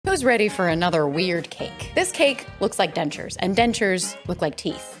Who's ready for another weird cake? This cake looks like dentures, and dentures look like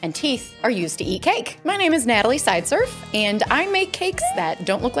teeth, and teeth are used to eat cake. My name is Natalie Sideserf, and I make cakes that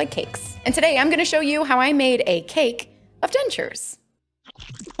don't look like cakes. And today I'm gonna show you how I made a cake of dentures.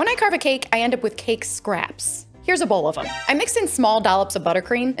 When I carve a cake, I end up with cake scraps. Here's a bowl of them. I mix in small dollops of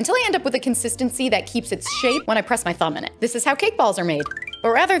buttercream until I end up with a consistency that keeps its shape when I press my thumb in it. This is how cake balls are made.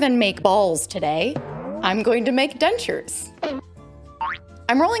 But rather than make balls today, I'm going to make dentures.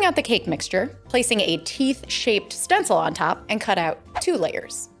 I'm rolling out the cake mixture, placing a teeth-shaped stencil on top, and cut out 2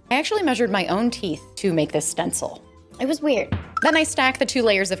 layers. I actually measured my own teeth to make this stencil. It was weird. Then I stack the 2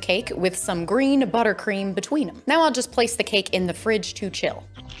 layers of cake with some green buttercream between them. Now I'll just place the cake in the fridge to chill.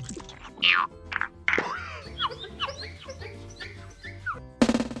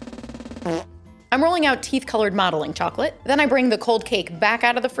 I'm rolling out teeth-colored modeling chocolate. Then I bring the cold cake back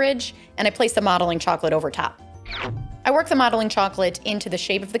out of the fridge and I place the modeling chocolate over top. I work the modeling chocolate into the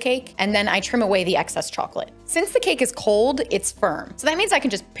shape of the cake, and then I trim away the excess chocolate. Since the cake is cold, it's firm. So that means I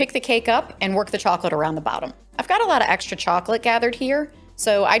can just pick the cake up and work the chocolate around the bottom. I've got a lot of extra chocolate gathered here,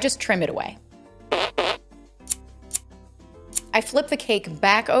 so I just trim it away. I flip the cake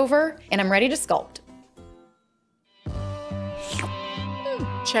back over, and I'm ready to sculpt.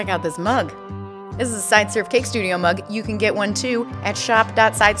 Check out this mug. This is a Sideserf Cake Studio mug. You can get one too at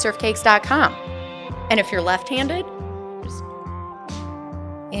shop.sideserfcakes.com. And if you're left-handed, just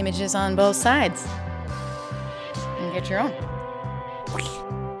images on both sides and get your own.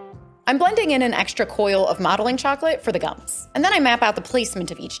 I'm blending in an extra coil of modeling chocolate for the gums. And then I map out the placement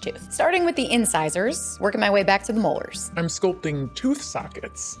of each tooth, starting with the incisors, working my way back to the molars. I'm sculpting tooth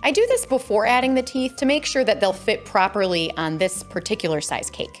sockets. I do this before adding the teeth to make sure that they'll fit properly on this particular size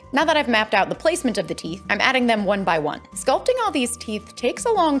cake. Now that I've mapped out the placement of the teeth, I'm adding them one by one. Sculpting all these teeth takes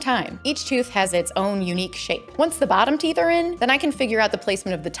a long time. Each tooth has its own unique shape. Once the bottom teeth are in, then I can figure out the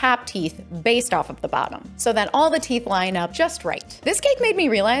placement of the top teeth based off of the bottom, so that all the teeth line up just right. This cake made me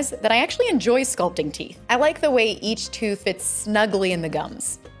realize that I actually enjoy sculpting teeth. I like the way each tooth fits snugly in the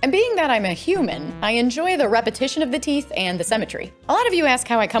gums. And being that I'm a human, I enjoy the repetition of the teeth and the symmetry. A lot of you ask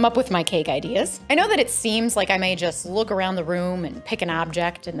how I come up with my cake ideas. I know that it seems like I may just look around the room and pick an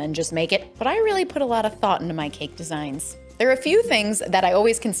object and then just make it, but I really put a lot of thought into my cake designs. There are a few things that I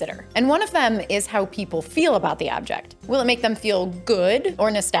always consider, and one of them is how people feel about the object. Will it make them feel good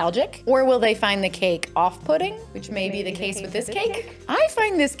or nostalgic? Or will they find the cake off-putting, which may be the case with this cake? I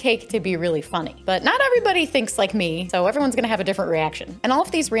find this cake to be really funny, but not everybody thinks like me, so everyone's gonna have a different reaction. And all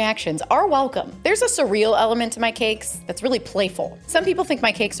of these reactions are welcome. There's a surreal element to my cakes that's really playful. Some people think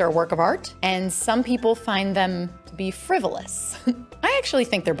my cakes are a work of art, and some people find them to be frivolous. I actually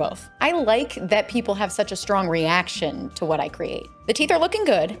think they're both. I like that people have such a strong reaction to what I create. The teeth are looking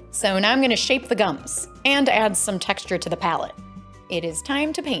good, so now I'm gonna shape the gums and add some texture to the palette. It is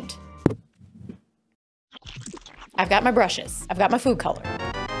time to paint. I've got my brushes. I've got my food color.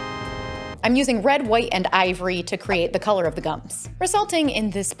 I'm using red, white, and ivory to create the color of the gums, resulting in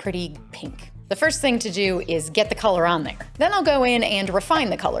this pretty pink. The first thing to do is get the color on there. Then I'll go in and refine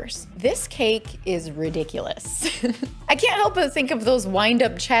the colors. This cake is ridiculous. I can't help but think of those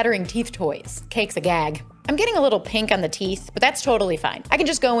wind-up chattering teeth toys. Cake's a gag. I'm getting a little pink on the teeth, but that's totally fine. I can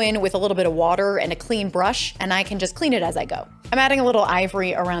just go in with a little bit of water and a clean brush, and I can just clean it as I go. I'm adding a little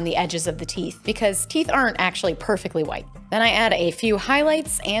ivory around the edges of the teeth because teeth aren't actually perfectly white. Then I add a few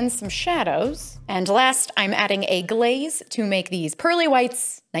highlights and some shadows. And last, I'm adding a glaze to make these pearly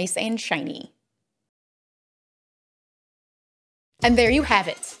whites nice and shiny. And there you have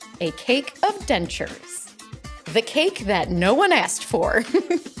it, a cake of dentures. The cake that no one asked for.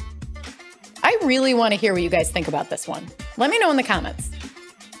 I really want to hear what you guys think about this one. Let me know in the comments.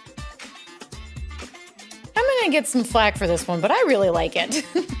 I'm gonna get some flack for this one, but I really like it.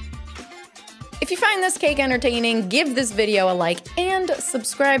 If you find this cake entertaining, give this video a like and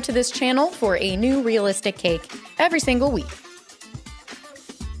subscribe to this channel for a new realistic cake every single week.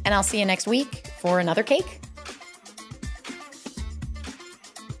 And I'll see you next week for another cake.